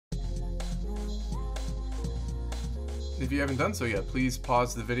If you haven't done so yet, please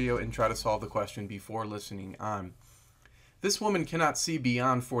pause the video and try to solve the question before listening on. This woman cannot see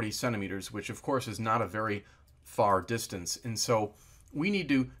beyond 40 centimeters, which of course is not a very far distance, and so we need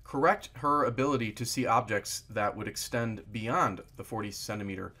to correct her ability to see objects that would extend beyond the 40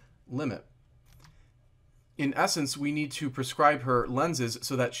 centimeter limit. In essence, we need to prescribe her lenses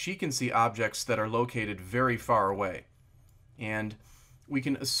so that she can see objects that are located very far away. And we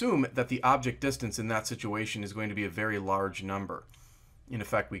can assume that the object distance in that situation is going to be a very large number. In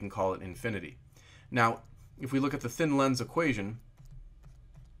effect, we can call it infinity. Now, if we look at the thin lens equation,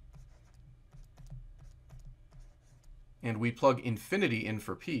 and we plug infinity in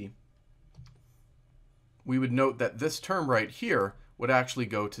for p, we would note that this term right here would actually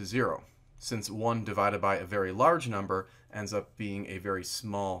go to 0, since 1 divided by a very large number ends up being a very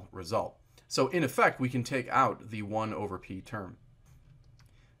small result. So in effect, we can take out the 1 over p term.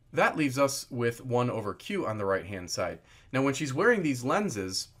 That leaves us with 1 over q on the right-hand side. Now, when she's wearing these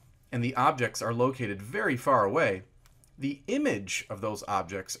lenses and the objects are located very far away, the image of those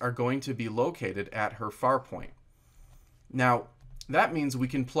objects are going to be located at her far point. Now, that means we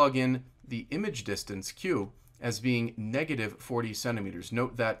can plug in the image distance, q, as being negative 40 centimeters.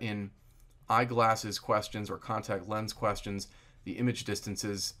 Note that in eyeglasses questions or contact lens questions, the image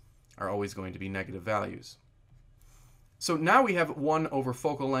distances are always going to be negative values. So now we have 1 over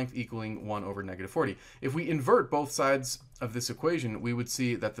focal length equaling 1 over negative 40. If we invert both sides of this equation, we would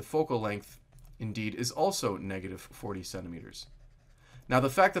see that the focal length indeed is also negative 40 centimeters. Now,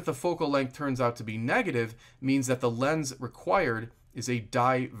 the fact that the focal length turns out to be negative means that the lens required is a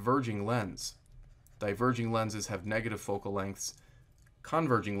diverging lens. Diverging lenses have negative focal lengths.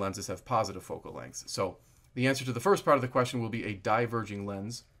 Converging lenses have positive focal lengths. So the answer to the first part of the question will be a diverging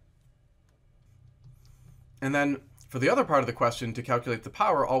lens. And then for the other part of the question, to calculate the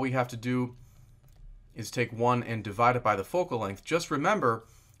power, all we have to do is take 1 and divide it by the focal length. Just remember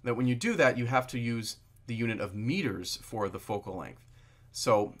that when you do that, you have to use the unit of meters for the focal length.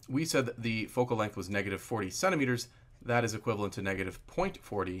 So we said that the focal length was negative 40 centimeters. That is equivalent to negative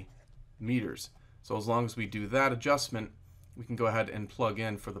 0.40 meters. So as long as we do that adjustment, we can go ahead and plug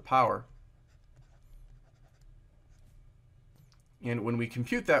in for the power. And when we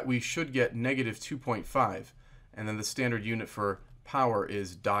compute that, we should get negative 2.5. And then the standard unit for power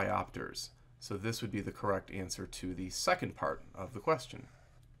is diopters. So this would be the correct answer to the second part of the question.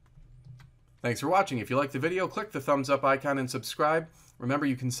 Thanks for watching. If you liked the video, click the thumbs up icon and subscribe. Remember,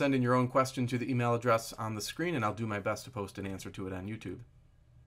 you can send in your own question to the email address on the screen, and I'll do my best to post an answer to it on YouTube.